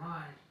put in your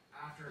mind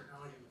after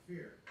acknowledging the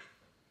fear.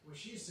 What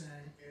she's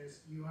saying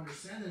is you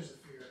understand there's a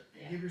fear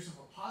and give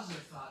yourself a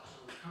positive thought to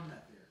overcome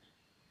that fear.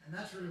 And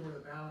that's really where the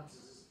balance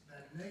is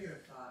that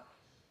negative thought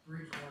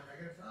breeds more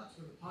negative thoughts,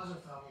 but the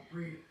positive thought will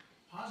breed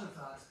positive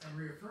thoughts and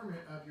reaffirm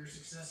it of your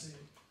success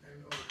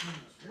and overcoming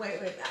those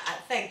fears. Wait,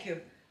 thank you.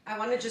 I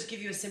want to just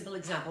give you a simple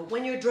example.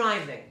 When you're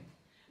driving,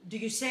 do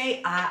you say,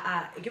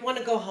 you want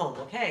to go home,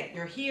 okay?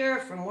 You're here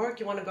from work,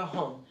 you want to go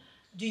home.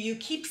 Do you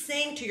keep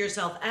saying to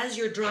yourself as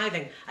you're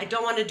driving, I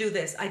don't want to do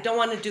this, I don't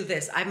want to do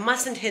this, I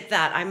mustn't hit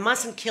that, I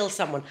mustn't kill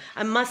someone,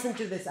 I mustn't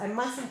do this, I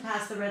mustn't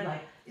pass the red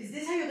light. Is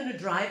this how you're going to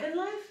drive in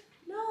life?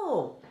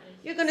 No.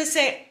 You're going to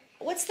say,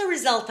 what's the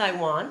result I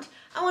want?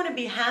 I want to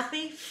be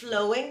happy,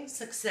 flowing,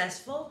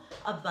 successful,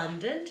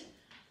 abundant,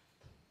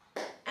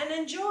 and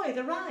enjoy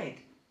the ride.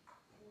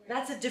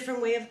 That's a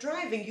different way of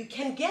driving. You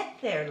can get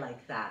there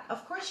like that.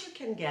 Of course you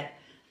can get,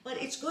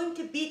 but it's going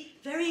to be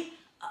very,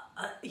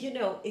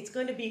 it's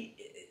going to be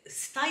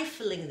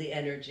stifling the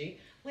energy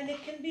when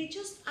it can be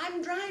just,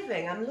 I'm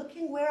driving, I'm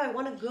looking where I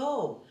want to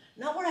go,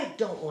 not where I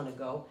don't want to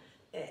go.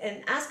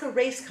 And ask a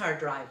race car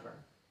driver.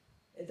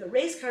 The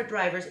race car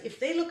drivers, if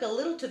they look a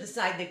little to the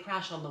side, they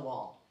crash on the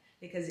wall.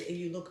 Because if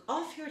you look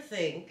off your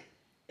thing,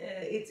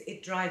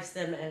 it drives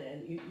them,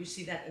 and you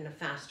see that in a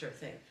faster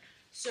thing.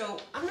 So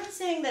I'm not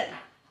saying that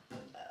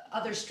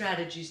other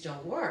strategies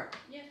don't work.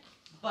 Yeah.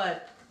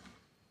 But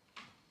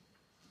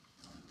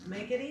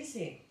make it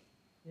easy.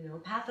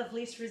 Path of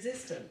least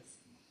resistance.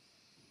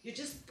 You're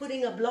just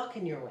putting a block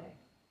in your way.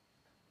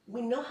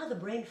 We know how the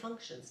brain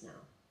functions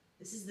now.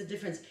 This is the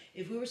difference.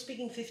 If we were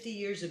speaking 50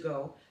 years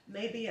ago,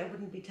 maybe I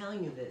wouldn't be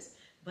telling you this.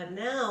 But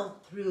now,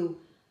 through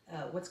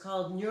what's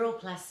called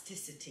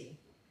neuroplasticity,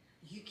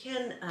 you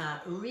can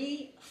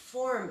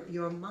reform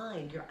your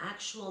mind, your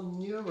actual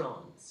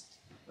neurons.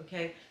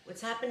 Okay?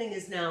 What's happening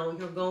is now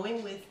you're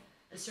going with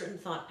a certain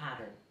thought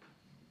pattern.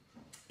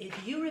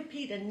 If you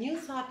repeat a new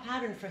thought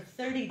pattern for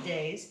 30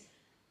 days,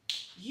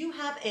 you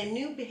have a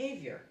new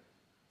behavior.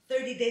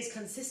 30 days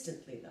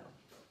consistently,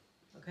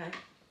 though. Okay?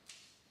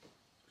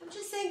 I'm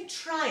just saying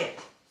try it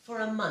for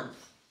a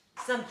month.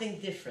 Something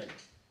different.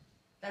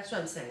 That's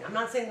what I'm saying. I'm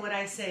not saying what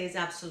I say is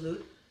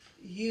absolute.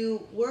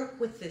 You work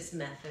with this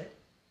method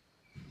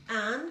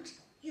and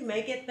you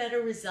may get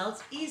better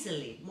results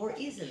easily, more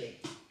easily.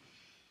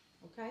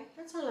 Okay?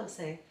 That's all I'm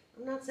saying.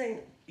 I'm not saying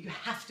you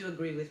have to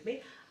agree with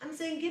me. I'm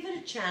saying give it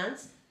a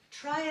chance.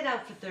 Try it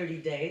out for 30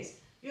 days.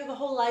 You have a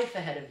whole life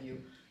ahead of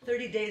you.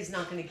 30 days is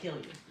not going to kill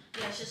you.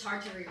 Yeah, it's just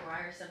hard to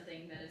rewire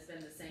something that has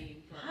been the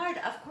same. Hard,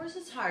 of course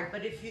it's hard,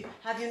 but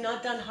have you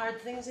not done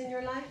hard things in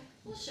your life?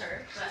 Well,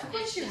 sure, but Of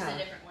course it's you just have. a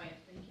different way of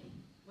thinking,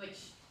 which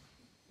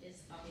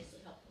is obviously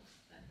helpful.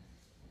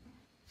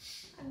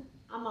 But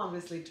I'm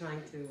obviously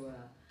trying to,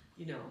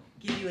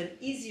 give you an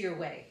easier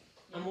way,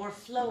 a more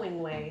flowing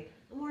way,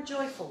 a more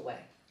joyful way.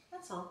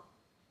 That's all.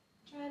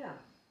 Try it out.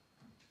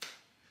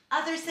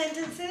 Other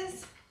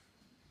sentences?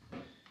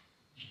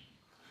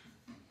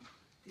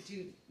 Did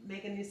you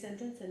make a new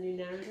sentence, a new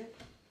narrative?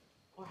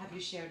 Or have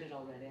you shared it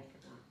already? I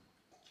forgot.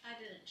 I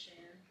didn't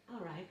share. All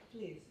right,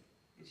 please.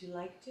 Would you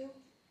like to?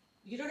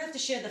 You don't have to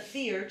share the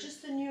fear,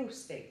 just the new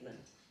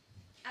statement.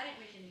 I didn't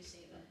make a new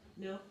statement.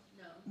 No?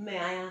 No. May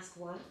I ask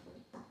why?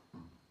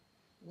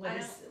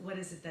 I What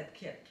is it that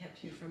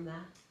kept you from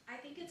that? I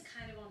think it's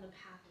kind of on the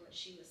path of what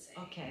she was saying.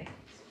 Okay.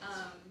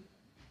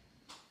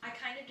 I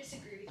kind of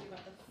disagree with you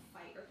about the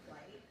fight or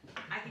flight.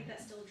 I think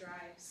that still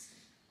drives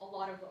a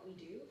lot of what we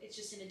do. It's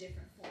just in a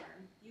different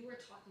form. You were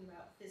talking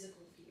about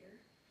physical fear,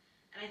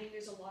 and I think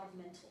there's a lot of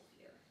mental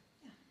fear.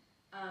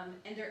 Yeah.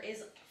 And there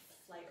is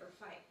flight or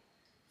fight.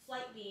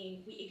 Flight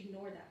being we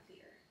ignore that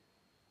fear.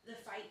 The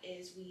fight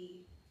is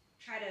we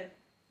try to,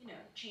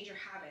 change our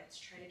habits,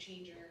 try to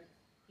change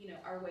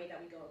our way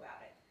that we go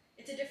about it.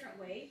 It's a different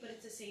way, but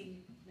it's the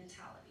same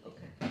mentality.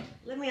 Okay.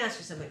 let me ask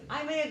you something.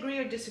 I may agree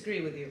or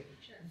disagree with you.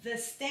 Sure. The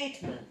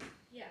statement.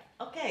 Yeah.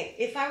 Okay,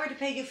 if I were to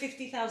pay you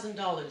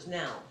 $50,000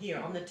 now, here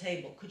on the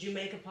table, could you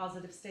make a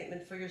positive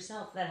statement for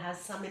yourself that has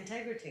some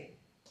integrity,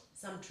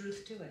 some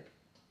truth to it?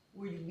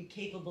 Would you be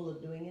capable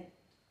of doing it?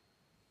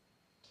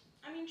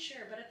 I mean,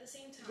 sure, but at the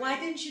same time... Why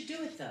didn't you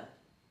do it, though?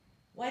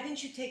 Why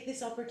didn't you take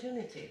this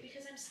opportunity?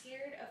 Because I'm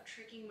scared of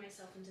tricking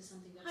myself into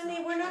something that's Honey,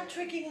 not we're true. not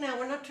tricking now.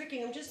 We're not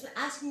tricking. I'm just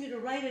asking you to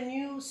write a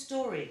new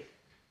story.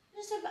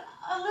 Just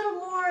a little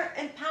more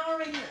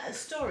empowering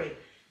story.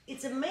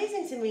 It's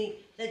amazing to me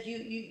that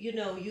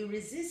you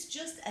resist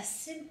just a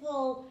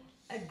simple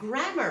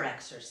grammar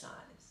exercise.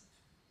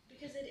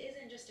 Because it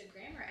isn't just a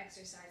grammar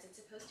exercise. It's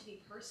supposed to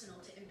be personal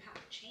to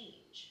impact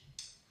change.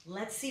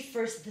 Let's see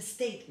first the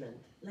statement.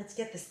 Let's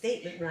get the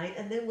statement right,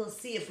 and then we'll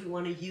see if we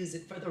want to use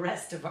it for the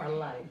rest of our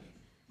life.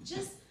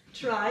 Just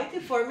try to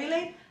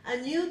formulate a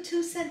new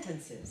 2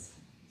 sentences,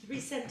 3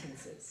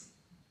 sentences.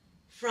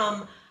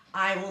 From,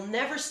 I will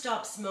never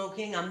stop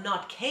smoking, I'm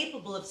not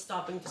capable of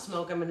stopping to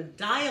smoke, I'm going to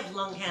die of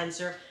lung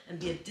cancer and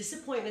be a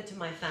disappointment to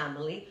my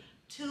family,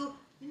 to,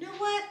 you know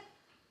what,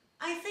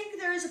 I think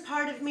there is a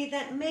part of me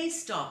that may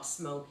stop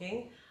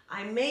smoking,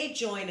 I may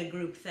join a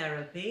group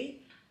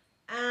therapy,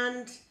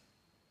 and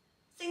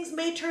things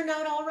may turn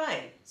out all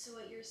right. So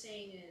what you're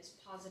saying is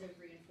positive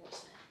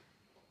reinforcement,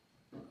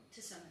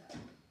 to sum it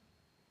up.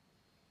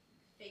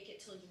 Fake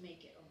it till you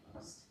make it,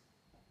 almost.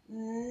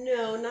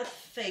 No, not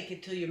fake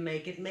it till you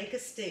make it. Make a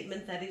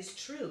statement that is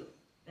true.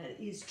 That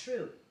is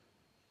true.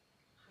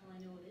 How do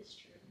I know it is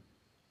true?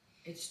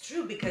 It's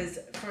true because,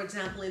 for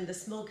example, in the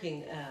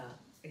smoking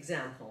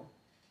example,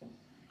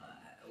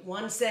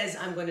 one says,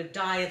 I'm going to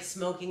die of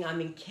smoking, I'm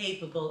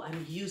incapable,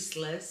 I'm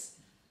useless,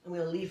 I'm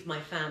going to leave my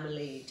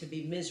family to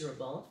be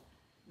miserable.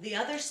 The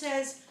other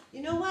says,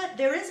 you know what,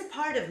 there is a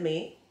part of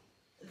me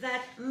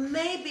that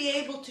may be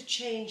able to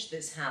change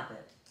this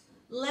habit.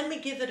 Let me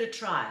give it a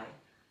try.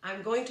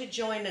 I'm going to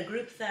join a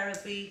group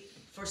therapy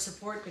for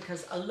support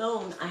because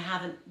alone I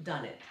haven't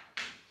done it.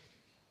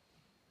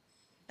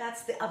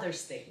 That's the other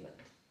statement.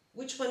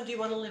 Which one do you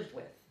want to live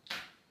with?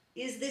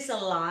 Is this a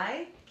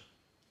lie?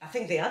 I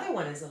think the other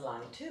one is a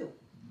lie too.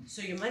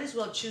 So you might as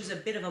well choose a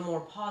bit of a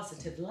more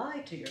positive lie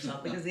to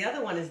yourself because the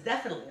other one is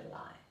definitely a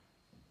lie.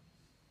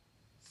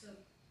 So,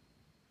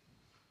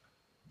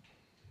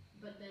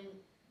 but then,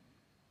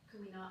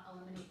 could we not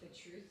eliminate the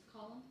truth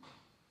column?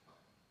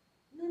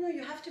 No,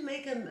 you have to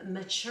make a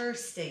mature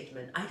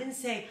statement. I didn't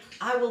say,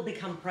 I will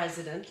become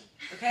president,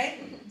 okay?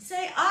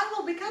 Say, I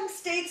will become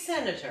state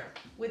senator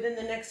within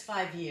the next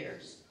 5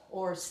 years.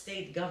 Or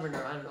state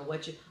governor, I don't know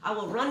what I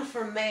will run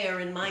for mayor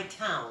in my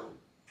town.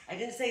 I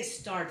didn't say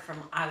start from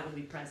I will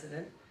be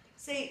president.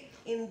 Say,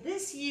 in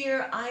this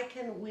year, I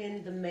can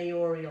win the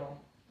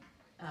mayoral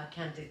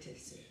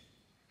candidacy,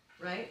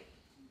 right?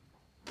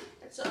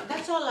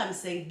 That's all I'm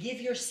saying. Give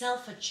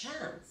yourself a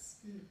chance.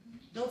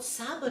 Don't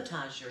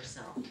sabotage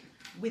yourself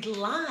with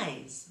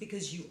lies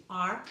because you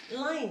are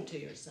lying to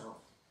yourself.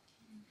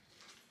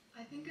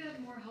 I think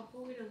a more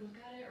helpful way to look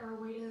at it or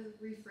a way to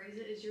rephrase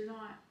it is you're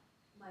not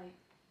like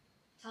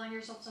telling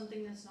yourself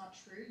something that's not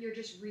true. You're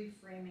just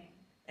reframing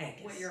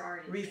what you're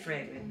already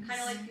reframing. Kind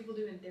of like people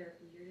do in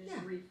therapy. You're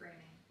just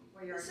reframing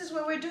what you're This is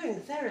what we're doing,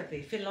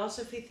 therapy,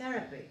 philosophy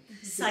therapy,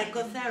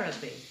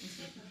 psychotherapy.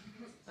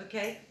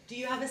 Okay, do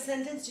you have a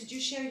sentence? Did you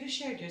share? You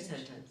shared your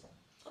sentence.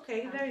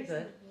 Okay, very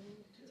good.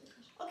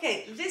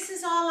 Okay, this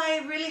is all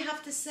I really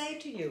have to say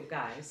to you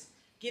guys.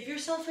 Give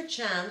yourself a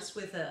chance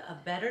with a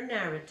better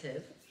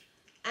narrative,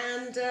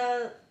 and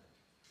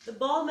the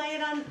ball may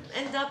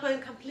end up in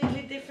a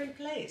completely different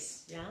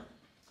place, yeah?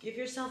 Give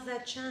yourself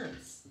that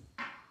chance.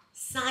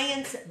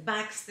 Science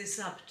backs this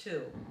up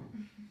too.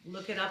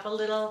 Look it up a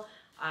little.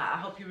 I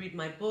hope you read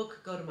my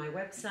book, go to my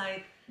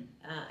website,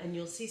 and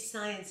you'll see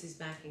science is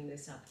backing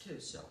this up too.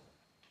 So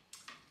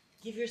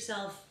give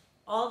yourself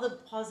all the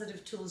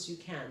positive tools you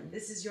can.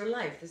 This is your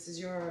life. This is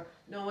your,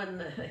 no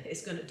one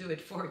is going to do it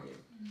for you.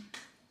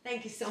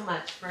 Thank you so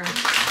much for... I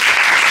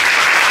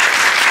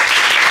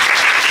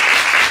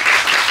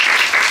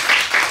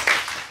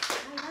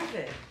love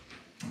it.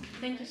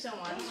 Thank you so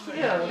much.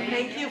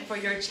 Thank you for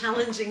your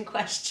challenging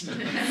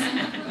questions.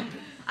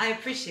 I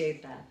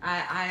appreciate that.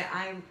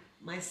 I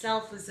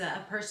myself was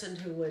a person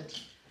who would,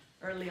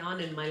 early on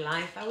in my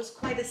life, I was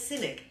quite a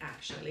cynic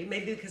actually.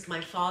 Maybe because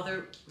my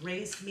father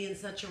raised me in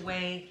such a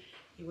way.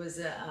 He was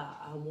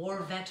a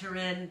war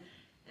veteran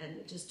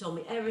and just told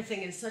me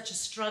everything is such a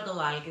struggle,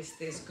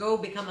 Alkistis. Go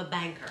become a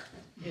banker,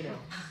 you know.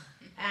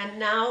 And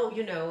now,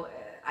 you know,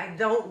 I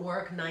don't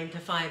work 9 to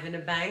 5 in a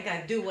bank.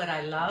 I do what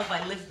I love.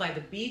 I live by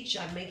the beach.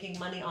 I'm making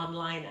money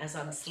online as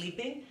I'm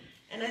sleeping.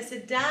 And I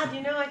said, Dad,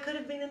 you know, I could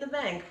have been in the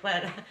bank,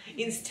 but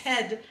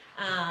instead,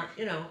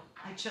 you know,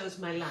 I chose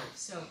my life.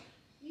 So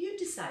you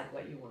decide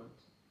what you want.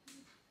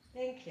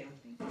 Thank you.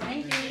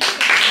 Thank you.